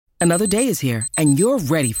Another day is here, and you're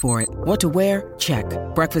ready for it. What to wear? Check.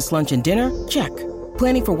 Breakfast, lunch, and dinner? Check.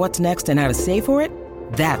 Planning for what's next and how to save for it?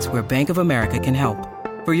 That's where Bank of America can help.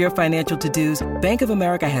 For your financial to-dos, Bank of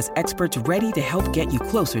America has experts ready to help get you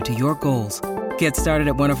closer to your goals. Get started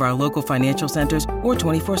at one of our local financial centers or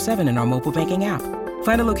 24/7 in our mobile banking app.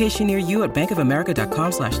 Find a location near you at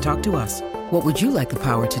bankofamerica.com/talktous. What would you like the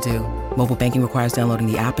power to do? Mobile banking requires downloading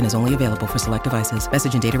the app and is only available for select devices.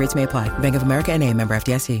 Message and data rates may apply. Bank of America N.A., member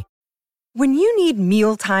FDIC. When you need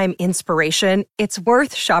mealtime inspiration, it's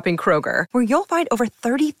worth shopping Kroger, where you'll find over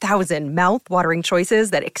 30,000 mouth-watering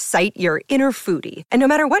choices that excite your inner foodie. And no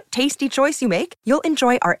matter what tasty choice you make, you'll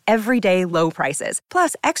enjoy our everyday low prices,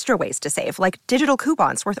 plus extra ways to save, like digital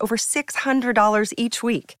coupons worth over $600 each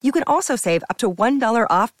week. You can also save up to $1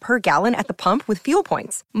 off per gallon at the pump with fuel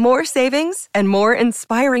points. More savings and more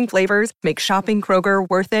inspiring flavors make shopping Kroger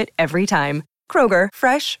worth it every time. Kroger,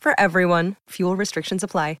 fresh for everyone. Fuel restrictions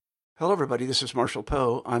apply. Hello, everybody. This is Marshall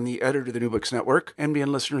Poe. I'm the editor of the New Books Network.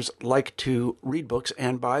 NBN listeners like to read books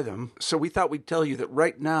and buy them. So we thought we'd tell you that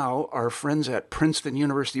right now, our friends at Princeton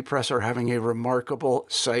University Press are having a remarkable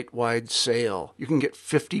site-wide sale. You can get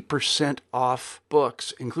 50% off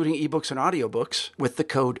books, including ebooks and audiobooks, with the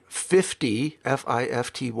code 50,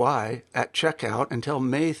 F-I-F-T-Y, at checkout until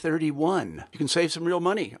May 31. You can save some real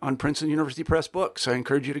money on Princeton University Press books. I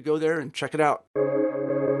encourage you to go there and check it out.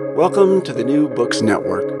 Welcome to the New Books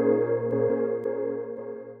Network.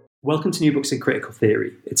 Welcome to New Books in Critical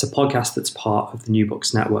Theory. It's a podcast that's part of the New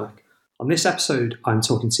Books Network. On this episode, I'm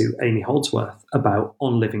talking to Amy Holdsworth about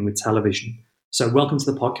On Living with Television. So welcome to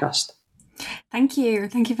the podcast. Thank you.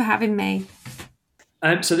 Thank you for having me.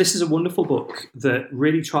 So this is a wonderful book that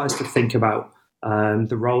really tries to think about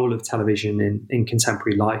the role of television in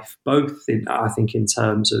contemporary life, both I think in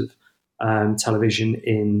terms of television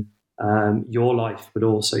in your life, but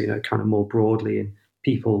also, kind of more broadly in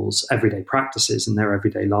people's everyday practices and their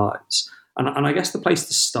everyday lives. And I guess the place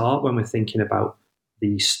to start when we're thinking about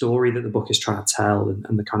the story that the book is trying to tell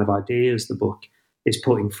and the kind of ideas the book is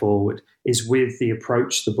putting forward is with the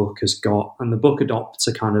approach the book has got. And the book adopts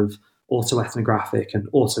a kind of autoethnographic and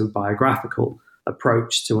autobiographical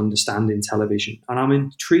approach to understanding television. And I'm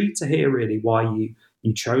intrigued to hear really why you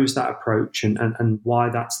chose that approach and why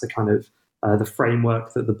that's the kind of the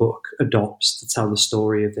framework that the book adopts to tell the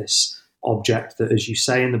story of this object that, as you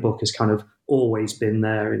say in the book, has kind of always been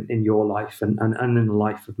there in your life and in the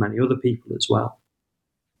life of many other people as well.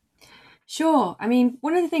 Sure. I mean,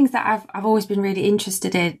 one of the things that I've always been really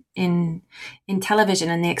interested in television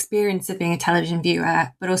and the experience of being a television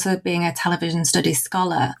viewer, but also being a television studies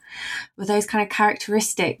scholar, were those kind of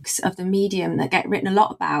characteristics of the medium that get written a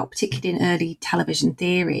lot about, particularly in early television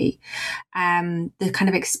theory. The kind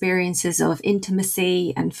of experiences of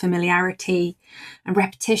intimacy and familiarity and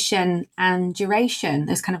repetition and duration,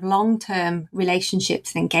 those kind of long-term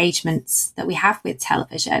relationships and engagements that we have with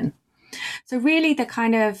television. So really the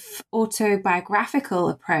kind of autobiographical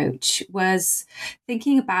approach was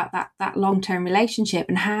thinking about that long-term relationship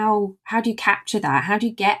and how do you capture that? How do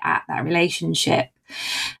you get at that relationship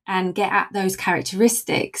and get at those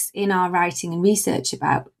characteristics in our writing and research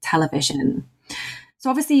about television? So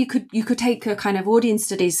obviously you could take a kind of audience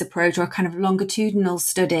studies approach or a kind of longitudinal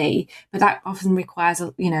study, but that often requires,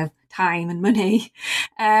 time and money.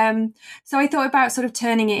 So I thought about sort of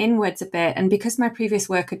turning it inwards a bit. And because my previous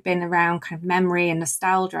work had been around kind of memory and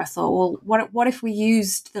nostalgia, I thought, well, what if we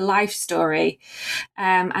used the life story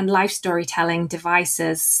and life storytelling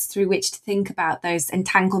devices through which to think about those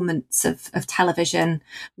entanglements of television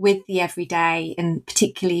with the everyday and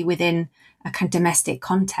particularly within a kind of domestic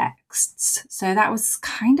contexts. So that was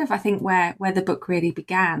kind of, I think, where the book really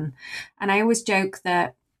began. And I always joke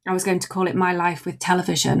that I was going to call it My Life with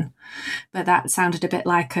Television, but that sounded a bit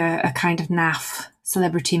like a kind of naff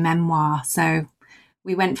celebrity memoir. So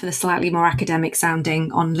we went for the slightly more academic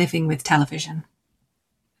sounding On Living with Television.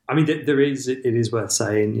 I mean, it is worth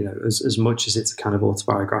saying, as much as it's a kind of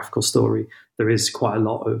autobiographical story, there is quite a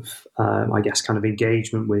lot of, I guess, kind of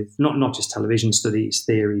engagement with not just television studies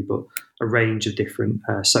theory, but a range of different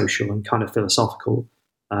social and kind of philosophical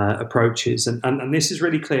approaches. And this is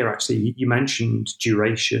really clear, actually. You mentioned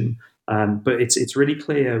duration, but it's really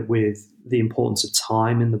clear with the importance of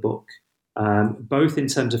time in the book, both in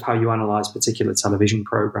terms of how you analyse particular television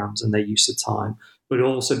programmes and their use of time, but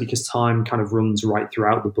also because time kind of runs right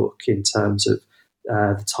throughout the book in terms of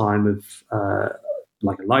the time of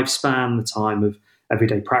like a lifespan, the time of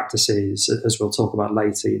everyday practices, as we'll talk about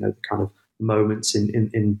later, the kind of moments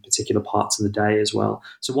in particular parts of the day as well.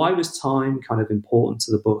 So why was time kind of important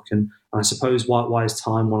to the book? And I suppose why is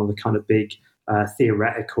time one of the kind of big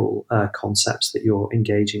theoretical concepts that you're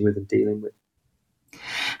engaging with and dealing with?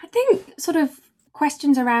 I think sort of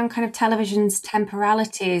questions around kind of television's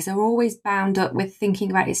temporalities are always bound up with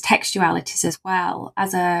thinking about its textualities as well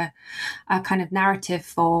as a kind of narrative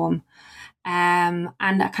form, and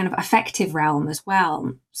a kind of affective realm as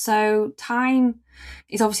well. So time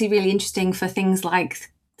is obviously really interesting for things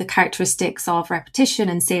like the characteristics of repetition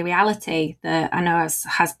and seriality that I know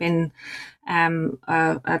has been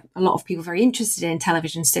a lot of people very interested in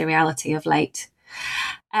television seriality of late.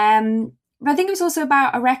 But I think it was also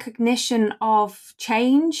about a recognition of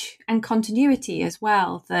change and continuity as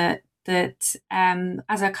well, that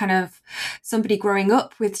as a kind of somebody growing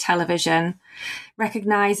up with television,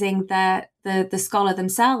 recognizing that the scholar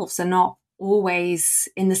themselves are not always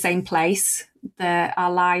in the same place, that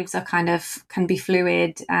our lives are can be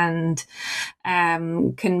fluid and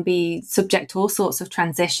can be subject to all sorts of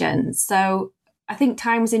transitions. So I think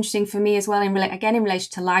time was interesting for me as well, in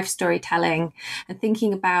relation to life storytelling and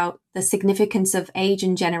thinking about the significance of age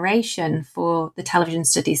and generation for the television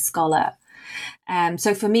studies scholar.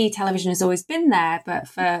 So for me, television has always been there, but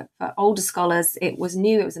for older scholars, it was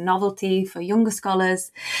new, it was a novelty. For younger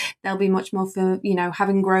scholars, they'll be much more for,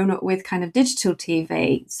 having grown up with kind of digital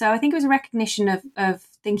TV. So I think it was a recognition of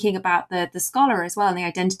thinking about the scholar as well and the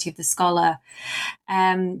identity of the scholar.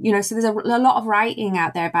 So there's a lot of writing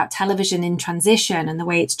out there about television in transition and the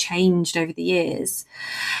way it's changed over the years.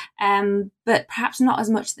 But perhaps not as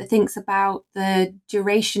much that thinks about the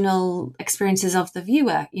durational experiences of the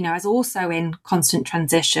viewer, as also in constant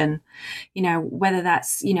transition, whether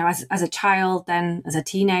that's, as a child, then as a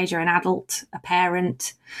teenager, an adult, a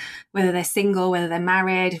parent, whether they're single, whether they're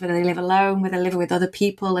married, whether they live alone, whether they live with other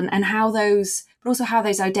people, and how those, but also how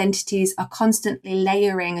those identities are constantly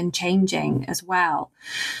layering and changing as well.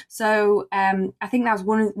 So I think that was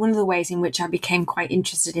one of the ways in which I became quite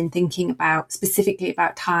interested in thinking specifically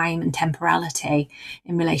about time and temporality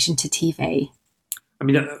in relation to TV. I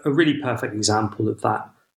mean, a really perfect example of that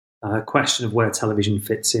question of where television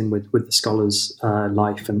fits in with the scholar's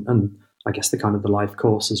life and I guess the life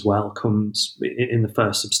course as well comes in the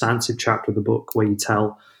first substantive chapter of the book, where you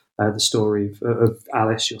tell the story of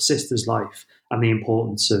Alice, your sister's life, and the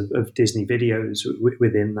importance of Disney videos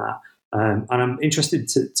within that. And I'm interested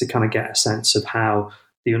to kind of get a sense of how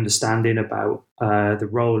the understanding about the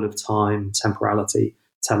role of time, temporality,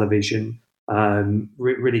 television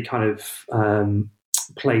really kind of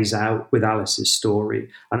plays out with Alice's story.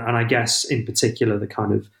 And I guess in particular, the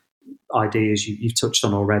kind of ideas you've touched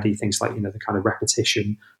on already, things like, the kind of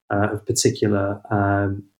repetition of particular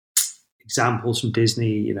examples from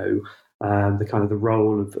Disney, the kind of the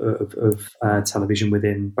role of television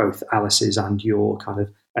within both Alice's and your kind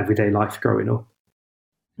of everyday life growing up.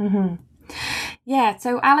 Mm-hmm. Yeah,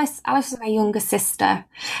 so Alice was my younger sister,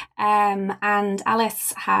 and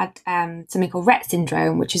Alice had something called Rett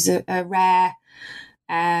syndrome, which is a rare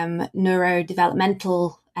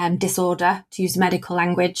neurodevelopmental disorder, to use medical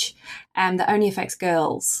language, that only affects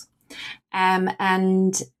girls.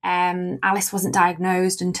 And Alice wasn't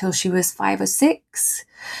diagnosed until she was 5 or 6.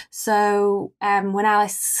 So when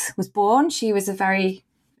Alice was born, she was a very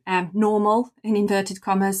normal, in inverted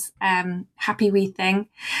commas, happy wee thing.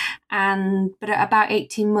 But at about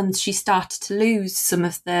 18 months, she started to lose some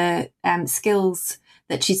of the skills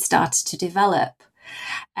that she'd started to develop.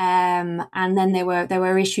 And then there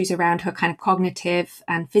were issues around her kind of cognitive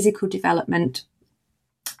and physical development,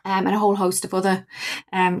 and a whole host of other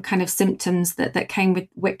kind of symptoms that came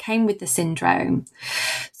with the syndrome.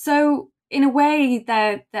 So in a way,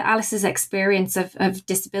 that Alice's experience of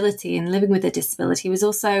disability and living with a disability was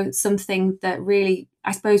also something that really,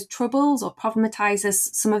 I suppose, troubles or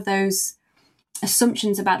problematizes some of those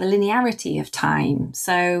assumptions about the linearity of time.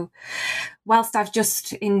 So whilst I've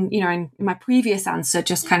just in my previous answer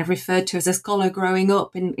just kind of referred to as a scholar growing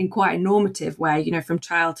up in quite a normative way, from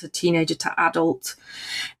child to teenager to adult,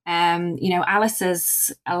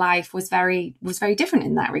 Alice's life was very different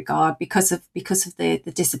in that regard because of the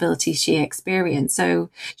disability she experienced. So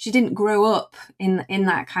she didn't grow up in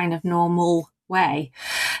that kind of normal way.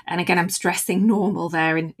 And again, I'm stressing normal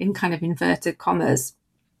there in kind of inverted commas.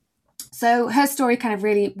 So her story kind of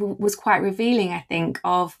really was quite revealing, I think,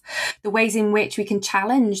 of the ways in which we can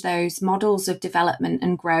challenge those models of development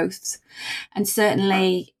and growth. And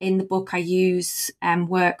certainly in the book, I use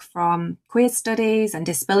work from queer studies and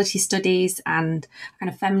disability studies and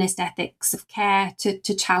kind of feminist ethics of care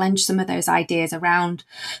to challenge some of those ideas around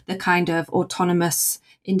the kind of autonomous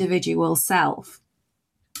individual self.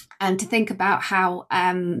 And to think about how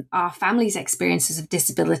our family's experiences of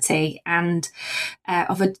disability and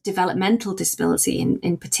of a developmental disability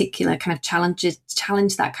in particular kind of challenge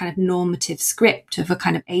that kind of normative script of a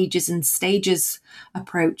kind of ages and stages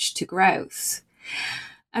approach to growth.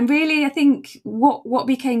 And really, I think what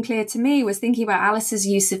became clear to me was thinking about Alice's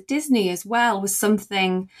use of Disney as well was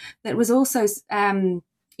something that was also,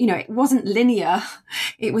 it wasn't linear.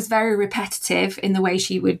 It was very repetitive in the way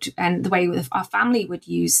she would, and the way our family would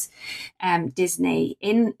use Disney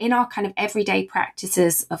in our kind of everyday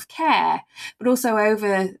practices of care, but also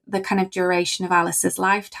over the kind of duration of Alice's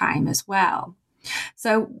lifetime as well.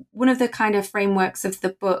 So one of the kind of frameworks of the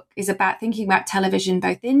book is about thinking about television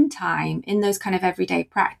both in time, in those kind of everyday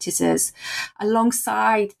practices,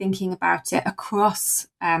 alongside thinking about it across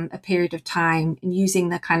a period of time and using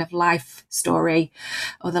the kind of life story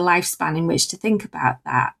or the lifespan in which to think about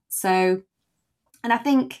that. So, and I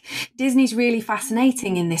think Disney's really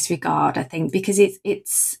fascinating in this regard, I think, because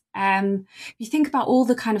it's you think about all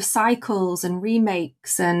the kind of cycles and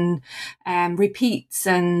remakes and repeats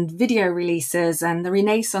and video releases and the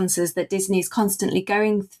renaissances that Disney's constantly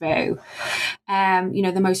going through.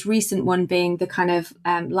 The most recent one being the kind of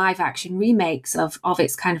live action remakes of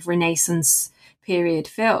its kind of Renaissance period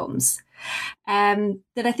films.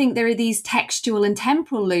 That I think there are these textual and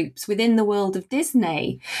temporal loops within the world of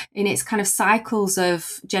Disney in its kind of cycles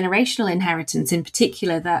of generational inheritance in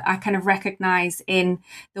particular that I kind of recognize in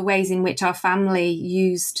the ways in which our family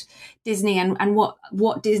used Disney and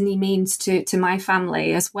what Disney means to my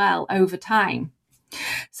family as well over time.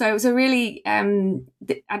 So it was a really,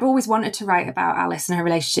 I'd always wanted to write about Alice and her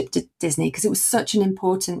relationship to Disney because it was such an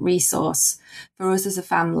important resource for us as a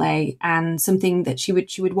family and something that she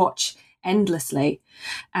would watch endlessly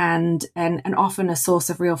and often a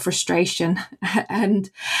source of real frustration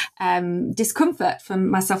and discomfort for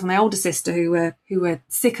myself and my older sister who were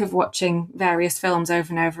sick of watching various films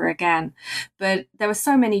over and over again. But there were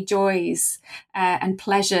so many joys and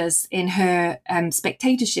pleasures in her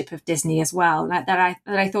spectatorship of Disney as well that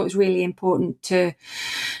I thought was really important to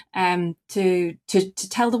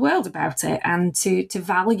tell the world about it and to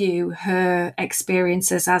value her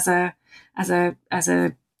experiences as a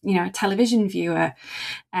television viewer,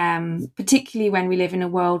 particularly when we live in a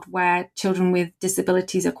world where children with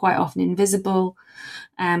disabilities are quite often invisible,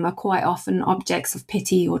 are quite often objects of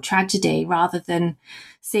pity or tragedy, rather than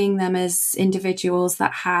seeing them as individuals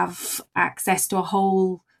that have access to a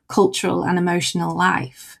whole cultural and emotional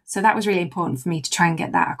life. So that was really important for me to try and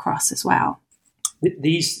get that across as well.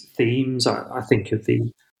 These themes, I think, of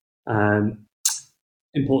the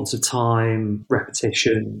importance of time,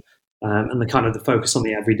 repetition, and the kind of the focus on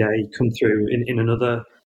the everyday come through in another,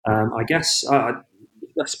 I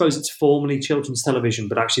suppose it's formally children's television,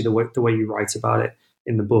 but actually the way you write about it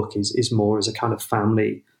in the book is more as a kind of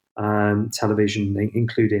family television,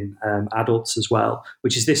 including adults as well,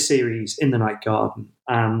 which is this series, In the Night Garden.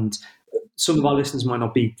 And some of our listeners might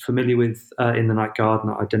not be familiar with In the Night Garden.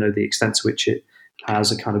 I don't know the extent to which it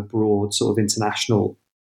has a kind of broad sort of international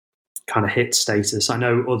kind of hit status. I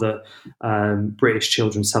know other British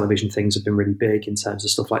children's television things have been really big in terms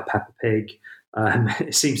of stuff like Peppa Pig.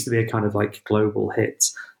 It seems to be a kind of like global hit.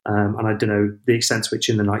 And I don't know the extent to which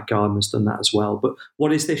In the Night Garden has done that as well. But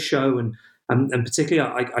what is this show? And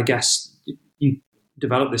particularly, I guess you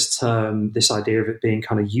developed this term, this idea of it being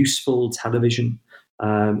kind of useful television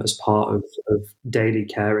as part of daily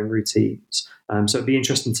caring routines. So it'd be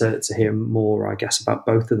interesting to hear more, I guess, about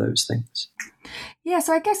both of those things. Yeah,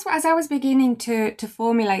 so I guess as I was beginning to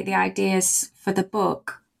formulate the ideas for the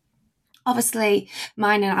book, obviously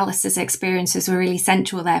mine and Alice's experiences were really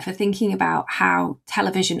central there for thinking about how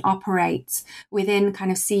television operates within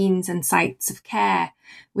kind of scenes and sites of care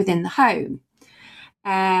within the home,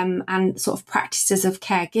 and sort of practices of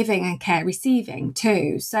caregiving and care receiving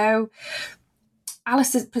too. So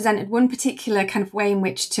Alice has presented one particular kind of way in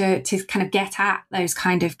which to kind of get at those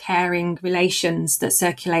kind of caring relations that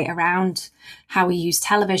circulate around how we use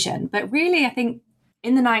television. But really, I think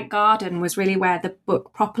In the Night Garden was really where the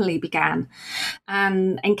book properly began,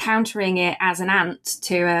 and encountering it as an aunt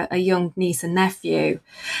to a young niece and nephew.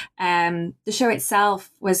 The show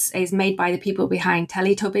itself is made by the people behind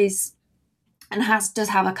Teletubbies, and does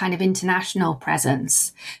have a kind of international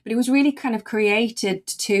presence. But it was really kind of created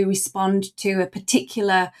to respond to a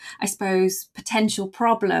particular, I suppose, potential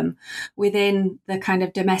problem within the kind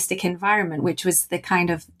of domestic environment, which was the kind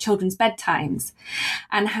of children's bedtimes,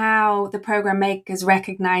 and how the program makers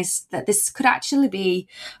recognised that this could actually be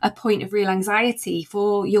a point of real anxiety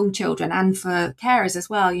for young children and for carers as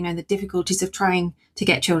well, the difficulties of trying to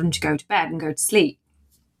get children to go to bed and go to sleep.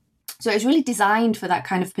 So it was really designed for that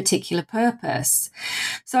kind of particular purpose.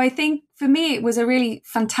 So I think for me, it was a really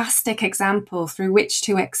fantastic example through which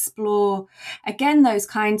to explore, again, those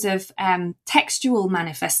kinds of textual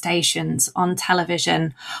manifestations on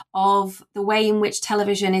television of the way in which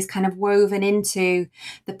television is kind of woven into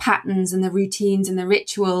the patterns and the routines and the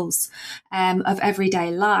rituals of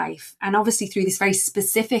everyday life. And obviously through this very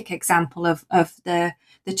specific example of the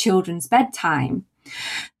children's bedtime.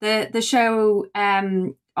 The show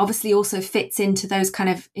obviously also fits into those kind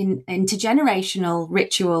of intergenerational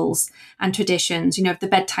rituals and traditions, of the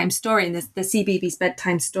bedtime story. And the CBeebies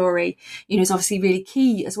bedtime story, is obviously really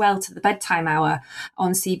key as well to the bedtime hour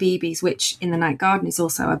on CBeebies, which In the Night Garden is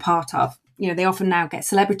also a part of. They often now get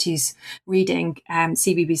celebrities reading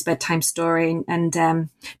CBeebies bedtime story, and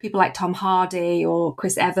people like Tom Hardy or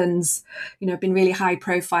Chris Evans, have been really high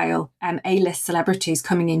profile A-list celebrities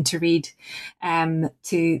coming in to read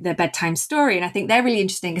to their bedtime story. And I think they're really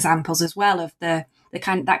interesting examples as well of that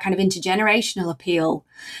kind of intergenerational appeal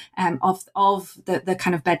of the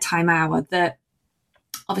kind of bedtime hour that.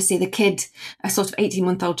 Obviously, the kid, a sort of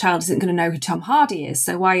 18-month-old child, isn't going to know who Tom Hardy is.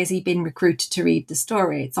 So why has he been recruited to read the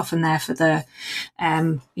story? It's often there for the,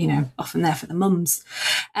 mums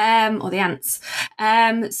or the aunts.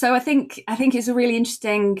 So I think it's a really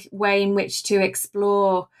interesting way in which to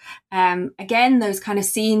explore, again, those kind of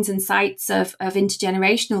scenes and sites of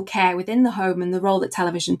intergenerational care within the home and the role that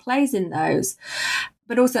television plays in those.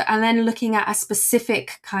 But also, and then looking at a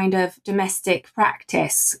specific kind of domestic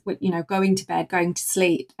practice, going to bed, going to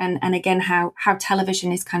sleep, and again, how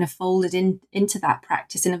television is kind of folded into that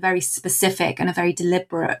practice in a very specific and a very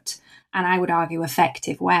deliberate, and I would argue,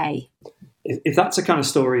 effective way. If that's a kind of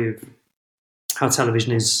story of how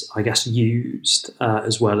television is, I guess, used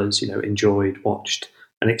as well as, enjoyed, watched,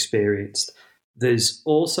 and experienced, there's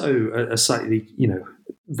also a slightly,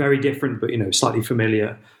 very different, but, slightly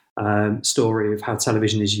familiar story of how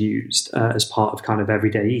television is used as part of kind of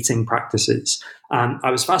everyday eating practices.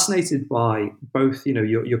 I was fascinated by both,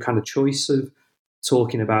 your kind of choice of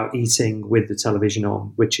talking about eating with the television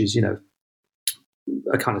on, which is,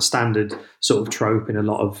 a kind of standard sort of trope in a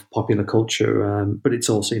lot of popular culture, but it's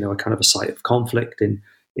also, a kind of a site of conflict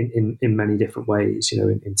in many different ways,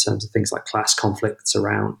 in terms of things like class conflicts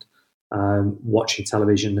around watching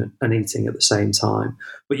television and eating at the same time.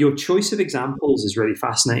 But your choice of examples is really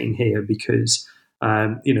fascinating here because,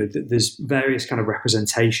 there's various kind of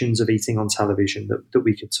representations of eating on television that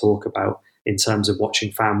we could talk about in terms of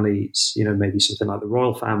watching families, maybe something like The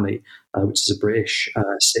Royal Family, which is a British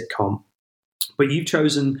sitcom. But you've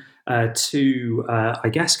chosen to, I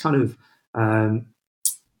guess, kind of,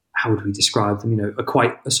 how would we describe them?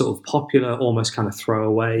 Quite a sort of popular, almost kind of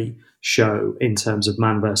throwaway show in terms of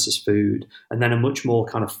Man versus Food, and then a much more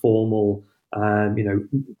kind of formal,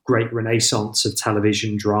 great renaissance of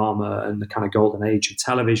television drama and the kind of golden age of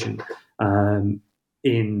television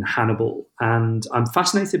in Hannibal. And I'm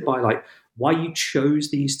fascinated by why you chose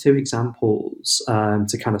these two examples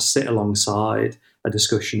to kind of sit alongside a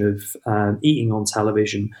discussion of eating on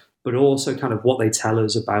television, but also kind of what they tell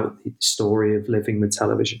us about the story of living with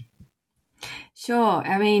television. Sure.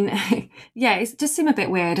 I mean, yeah, it just seemed a bit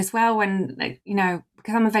weird as well when,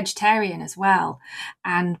 because I'm a vegetarian as well,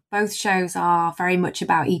 and both shows are very much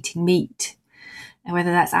about eating meat,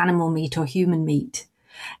 whether that's animal meat or human meat.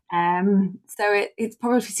 So it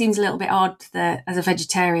probably seems a little bit odd that as a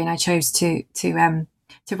vegetarian, I chose to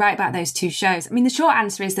write about those two shows. I mean, the short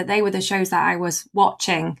answer is that they were the shows that I was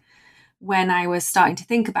watching when I was starting to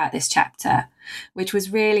think about this chapter, which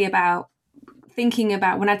was really about thinking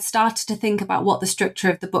about when I'd started to think about what the structure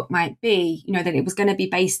of the book might be, that it was going to be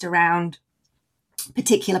based around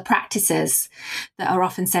particular practices that are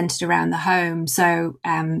often centered around the home. So,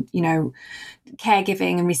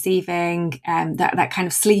 caregiving and receiving, that kind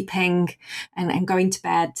of sleeping and going to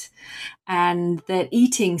bed, and that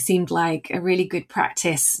eating seemed like a really good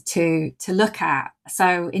practice to look at.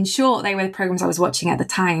 So in short, they were the programs I was watching at the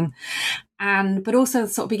time. But also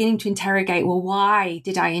sort of beginning to interrogate, well, why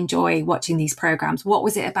did I enjoy watching these programs? What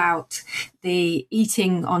was it about the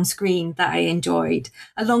eating on screen that I enjoyed?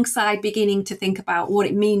 Alongside beginning to think about what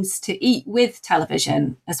it means to eat with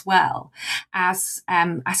television as well, as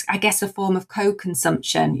I guess a form of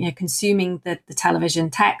co-consumption, consuming the television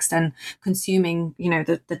text and consuming,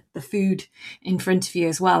 the food in front of you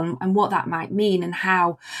as well, and what that might mean and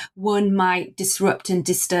how one might disrupt and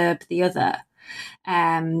disturb the other.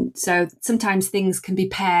 So sometimes things can be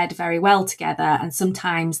paired very well together, and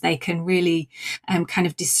sometimes they can really kind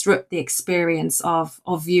of disrupt the experience of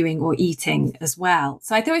viewing or eating as well.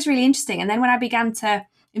 So I thought it was really interesting. And then when I began to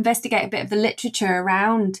investigate a bit of the literature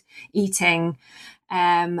around eating,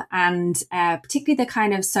 and particularly the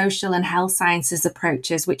kind of social and health sciences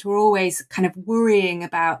approaches, which were always kind of worrying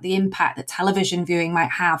about the impact that television viewing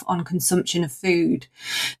might have on consumption of food,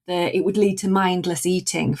 that it would lead to mindless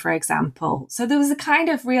eating, for example. So there was a kind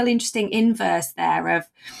of real interesting inverse there of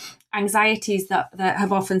anxieties that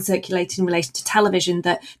have often circulated in relation to television,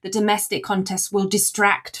 that the domestic context will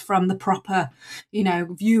distract from the proper,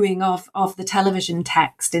 viewing of the television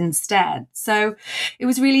text instead. So it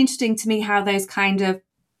was really interesting to me how those kind of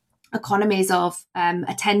economies of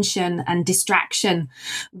attention and distraction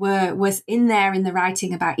was in there in the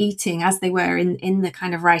writing about eating as they were in the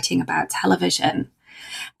kind of writing about television.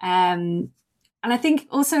 And I think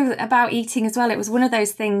also about eating as well, it was one of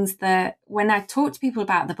those things that when I talked to people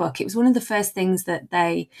about the book, it was one of the first things that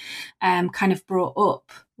they kind of brought up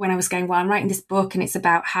when I was going, well, I'm writing this book and it's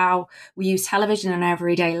about how we use television in our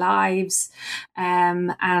everyday lives,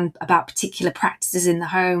 and about particular practices in the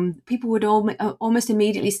home. People would almost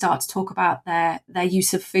immediately start to talk about their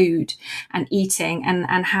use of food and eating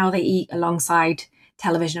and how they eat alongside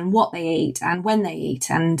television and what they eat and when they eat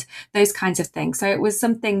and those kinds of things. So it was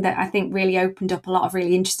something that I think really opened up a lot of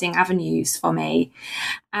really interesting avenues for me.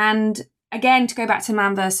 And again, to go back to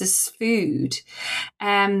Man vs. Food,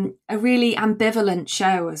 a really ambivalent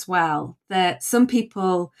show as well, that some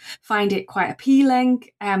people find it quite appealing.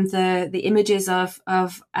 The images of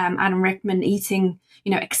Adam Rickman eating,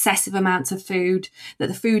 excessive amounts of food, that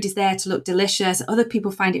the food is there to look delicious. Other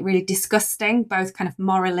people find it really disgusting, both kind of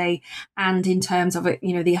morally and in terms of it,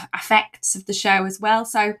 the effects of the show as well.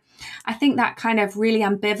 So I think that kind of really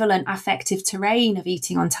ambivalent affective terrain of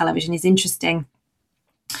eating on television is interesting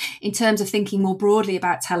in terms of thinking more broadly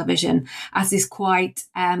about television as this quite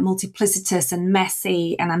multiplicitous and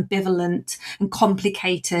messy and ambivalent and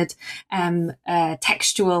complicated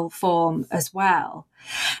textual form as well.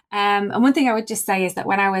 And one thing I would just say is that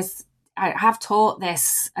when I have taught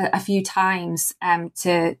this a few times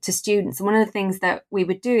to students. And one of the things that we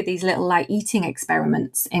would do, these little eating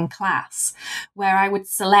experiments in class, where I would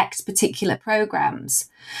select particular programs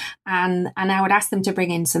and I would ask them to bring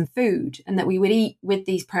in some food and that we would eat with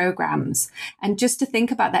these programs, and just to think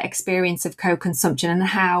about that experience of co-consumption and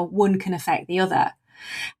how one can affect the other.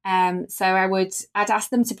 So I'd ask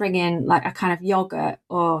them to bring in a kind of yogurt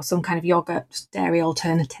or some kind of yogurt dairy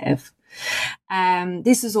alternative.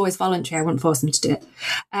 This was always voluntary. I wouldn't force them to do it.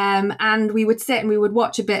 And we would sit and we would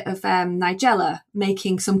watch a bit of Nigella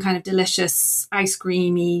making some kind of delicious ice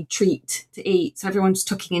creamy treat to eat. So everyone's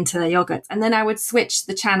tucking into their yogurt. And then I would switch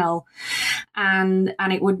the channel and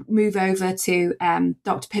it would move over to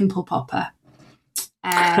Dr. Pimple Popper.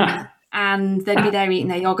 And they'd be there eating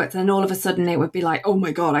their yogurt, and all of a sudden it would be like, oh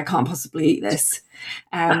my God, I can't possibly eat this.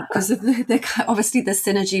 Because of obviously the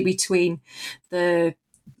synergy between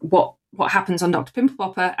what happens on Dr. Pimple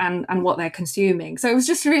Popper and what they're consuming. So it was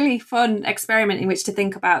just a really fun experiment in which to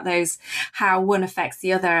think about how one affects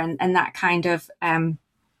the other, and that kind of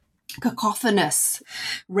cacophonous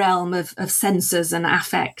realm of senses and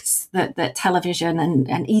affects that television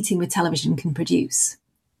and eating with television can produce.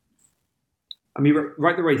 I mean,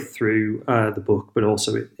 right the way through the book, but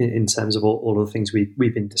also in terms of all of the things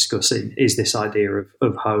we've been discussing, is this idea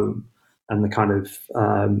of home and the kind of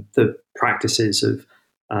the practices of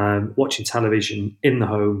watching television in the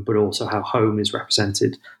home, but also how home is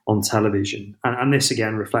represented on television. And this,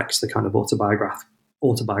 again, reflects the kind of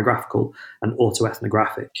autobiographical and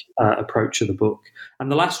autoethnographic approach of the book. And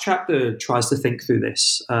the last chapter tries to think through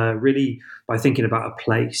this really by thinking about a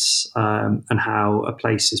place and how a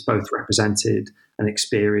place is both represented and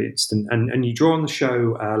experienced. And you draw on the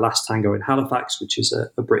show Last Tango in Halifax, which is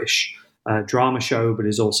a British drama show, but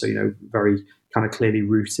is also, very kind of clearly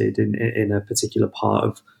rooted in a particular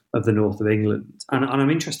part of the north of England. And I'm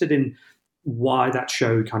interested in why that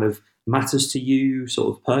show kind of matters to you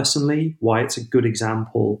sort of personally, why it's a good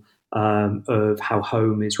example of how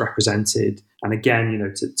home is represented. And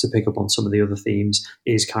again, to pick up on some of the other themes,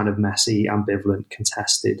 is kind of messy, ambivalent,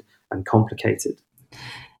 contested, and complicated.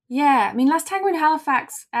 Yeah, I mean, Last Tango in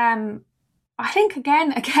Halifax, I think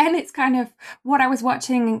again, it's kind of what I was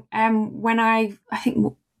watching when I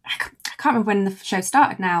can't remember when the show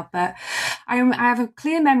started now, but I have a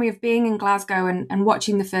clear memory of being in Glasgow and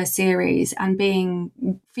watching the first series and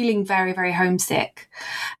feeling very, very homesick.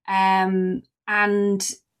 And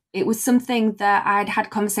it was something that I'd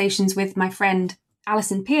had conversations with my friend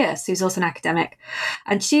Alison Pierce, who's also an academic,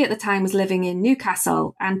 and she at the time was living in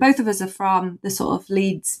Newcastle, and both of us are from the sort of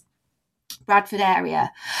Leeds, Bradford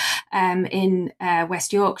area in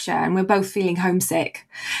West Yorkshire, and we're both feeling homesick.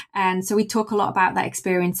 And so we talk a lot about that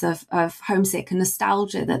experience of homesick and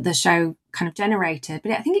nostalgia that the show kind of generated.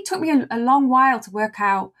 But I think it took me a long while to work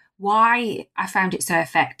out why I found it so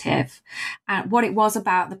effective, and what it was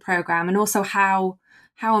about the program, and also how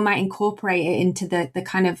I might incorporate it into the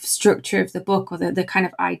kind of structure of the book, or the kind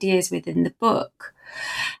of ideas within the book.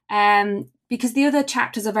 Because the other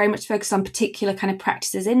chapters are very much focused on particular kind of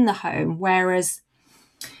practices in the home, whereas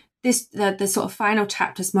the sort of final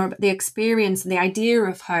chapter is more about the experience and the idea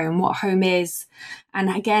of home, what home is,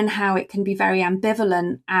 and again, how it can be very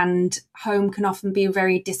ambivalent, and home can often be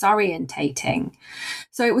very disorientating.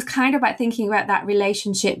 So it was kind of about thinking about that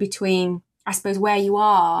relationship between, I suppose, where you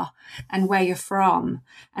are and where you're from,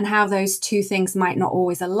 and how those two things might not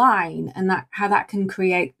always align, and how that can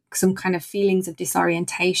create some kind of feelings of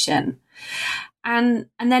disorientation. And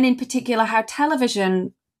then in particular, how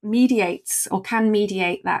television mediates or can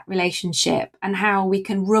mediate that relationship, and how we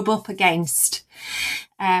can rub up against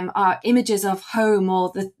our images of home,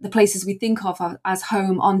 or the places we think of as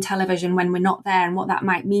home on television when we're not there, and what that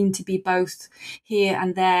might mean to be both here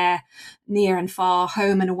and there, near and far,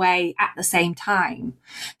 home and away at the same time.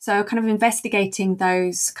 So kind of investigating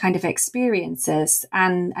those kind of experiences,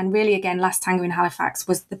 and really, again, Last Tango in Halifax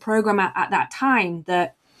was the programme at that time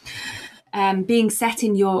that, being set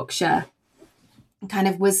in Yorkshire, kind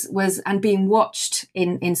of was and being watched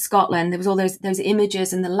in Scotland, there was all those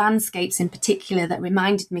images and the landscapes in particular that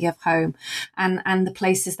reminded me of home and the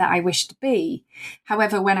places that I wished to be.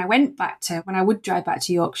 However, when I would drive back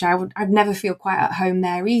to Yorkshire, I'd never feel quite at home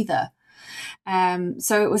there either.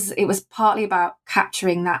 So it was partly about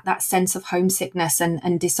capturing that sense of homesickness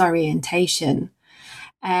and disorientation.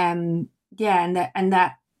 And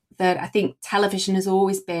that I think television has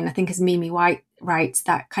always been, I think as Mimi White writes,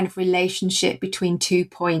 that kind of relationship between 2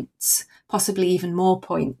 points, possibly even more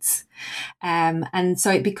points. And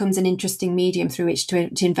so it becomes an interesting medium through which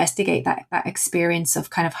to investigate that experience of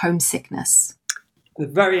kind of homesickness. At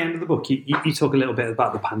the very end of the book, you talk a little bit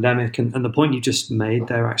about the pandemic, and the point you just made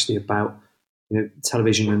there actually about,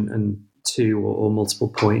 television and two or multiple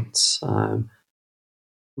points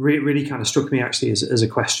really kind of struck me actually as a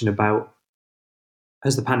question about,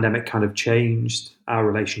 has the pandemic kind of changed our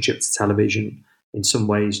relationship to television in some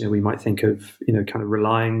ways? We might think of, kind of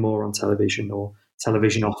relying more on television, or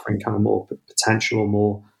television offering kind of more potential or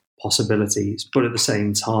more possibilities. But at the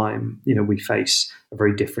same time, we face a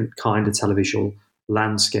very different kind of televisual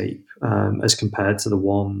landscape as compared to the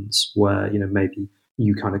ones where, maybe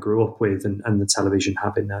you kind of grew up with, and the television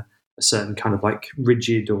having a certain kind of like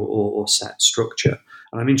rigid or set structure.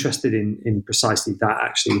 And I'm interested in precisely that,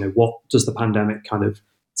 actually. What does the pandemic kind of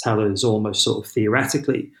tell us, almost sort of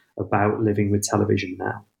theoretically, about living with television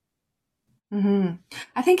now? Mm-hmm.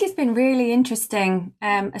 I think it's been really interesting.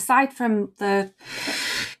 Aside from the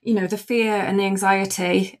fear and the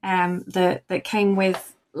anxiety that came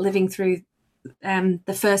with living through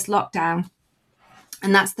the first lockdown,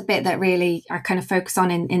 and that's the bit that really I kind of focus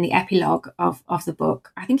on in the epilogue of the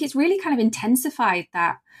book. I think it's really kind of intensified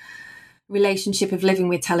that relationship of living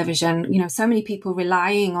with television. So many people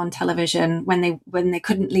relying on television when they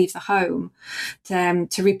couldn't leave the home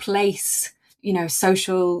to replace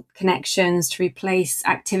social connections, to replace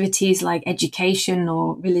activities like education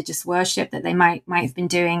or religious worship that they might have been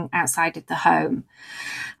doing outside of the home.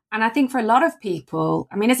 And I think for a lot of people,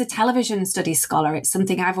 I mean, as a television studies scholar, it's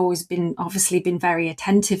something I've always been very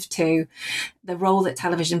attentive to, the role that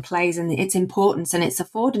television plays and its importance and its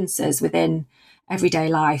affordances within everyday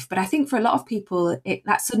life. But I think for a lot of people,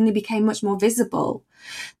 that suddenly became much more visible,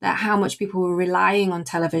 that how much people were relying on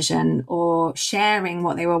television or sharing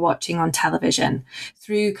what they were watching on television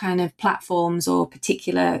through kind of platforms or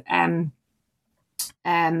particular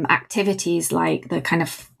activities like the kind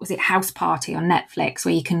of, was it House Party on Netflix,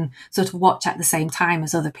 where you can sort of watch at the same time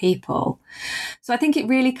as other people. So I think it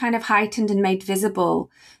really kind of heightened and made visible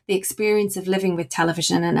the experience of living with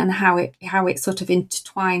television and how it sort of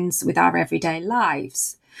intertwines with our everyday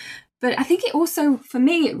lives. But I think it also, for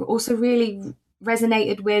me, it also really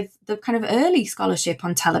resonated with the kind of early scholarship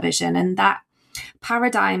on television, and that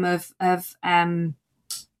paradigm of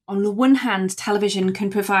on the one hand, television can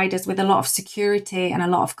provide us with a lot of security and a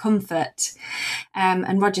lot of comfort.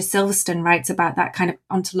 And Roger Silverstone writes about that kind of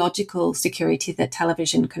ontological security that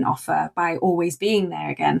television can offer by always being there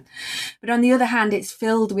again. But on the other hand, it's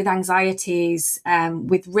filled with anxieties,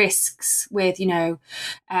 with risks, with,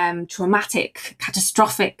 traumatic,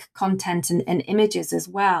 catastrophic content and images as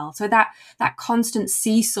well. So that constant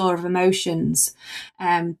seesaw of emotions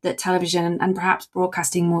that television and perhaps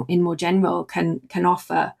broadcasting in more general can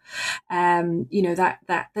offer.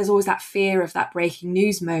 that there's always that fear of that breaking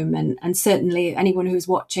news moment. And certainly anyone who's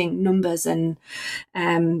watching numbers and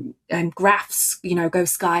graphs, go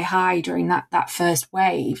sky high during that first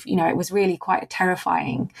wave, it was really quite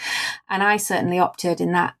terrifying. And I certainly opted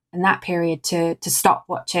in that period to stop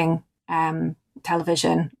watching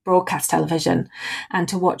television, broadcast television, and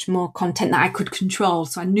to watch more content that I could control.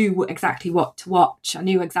 So I knew exactly what to watch. I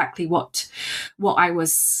knew exactly what I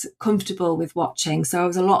was comfortable with watching. So it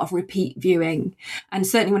was a lot of repeat viewing. And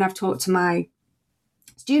certainly when I've talked to my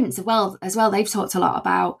students as well, they've talked a lot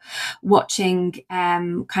about watching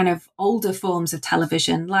kind of older forms of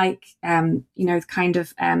television, like kind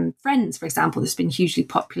of Friends, for example, that's been hugely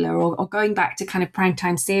popular, or going back to kind of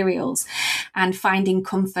primetime serials and finding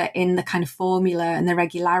comfort in the kind of formula and the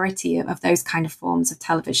regularity of those kind of forms of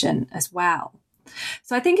television as well.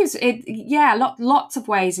 So I think lots of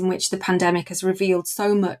ways in which the pandemic has revealed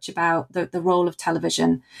so much about the role of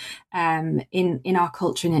television in our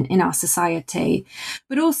culture and in our society.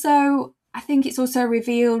 But also, I think it's also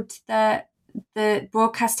revealed that the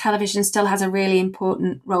broadcast television still has a really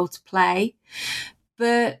important role to play,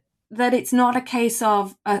 but that it's not a case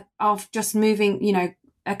of just moving,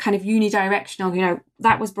 a kind of unidirectional,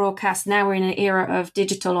 that was broadcast. Now we're in an era of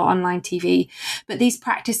digital or online TV. But these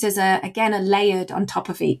practices are layered on top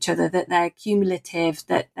of each other, that they're cumulative,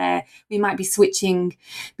 that we might be switching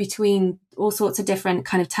between all sorts of different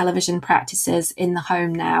kind of television practices in the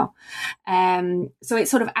home now. So it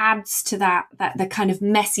sort of adds to the kind of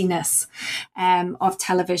messiness of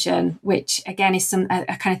television, which again is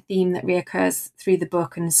a kind of theme that reoccurs through the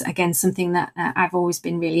book, and is again something that I've always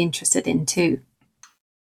been really interested in too.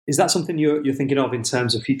 Is that something you're thinking of in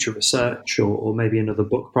terms of future research, or maybe another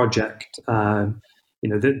book project? There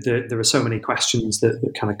are so many questions that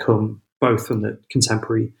kind of come both from the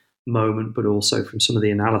contemporary moment, but also from some of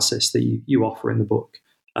the analysis that you offer in the book.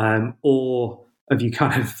 Or have you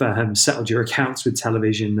kind of settled your accounts with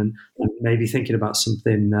television and maybe thinking about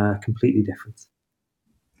something completely different?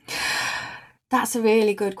 That's a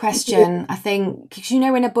really good question. I think, because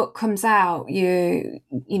when a book comes out, you're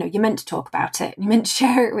meant to talk about it. You're meant to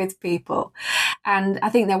share it with people. And I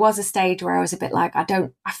think there was a stage where I was a bit like,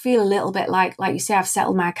 I feel a little bit like you say, I've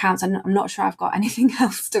settled my accounts. I'm not sure I've got anything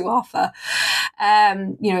else to offer.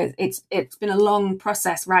 It's been a long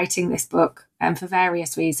process writing this book for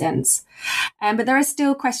various reasons. But there are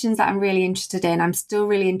still questions that I'm really interested in. I'm still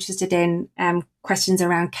really interested in questions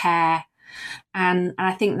around care. And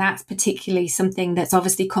I think that's particularly something that's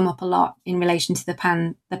obviously come up a lot in relation to the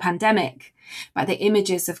pandemic, but the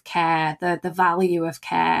images of care, the value of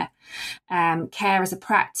care, care as a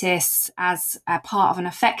practice, as a part of an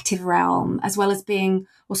effective realm, as well as being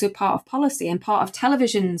also part of policy and part of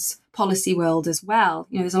television's policy world as well.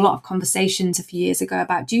 There's a lot of conversations a few years ago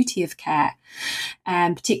about duty of care,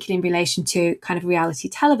 particularly in relation to kind of reality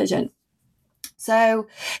television. So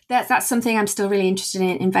that's something I'm still really interested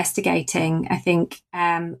in investigating, I think,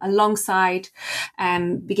 alongside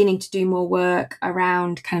beginning to do more work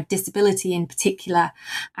around kind of disability in particular,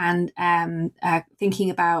 and thinking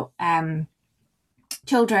about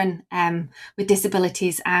children with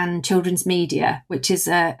disabilities and children's media, which is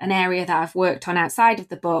an area that I've worked on outside of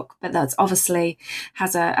the book, but that's obviously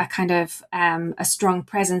has a kind of a strong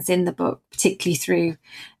presence in the book, particularly through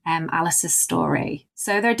Alice's story.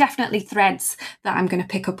 So there are definitely threads that I'm going to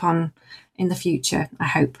pick up on in the future, I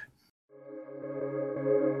hope.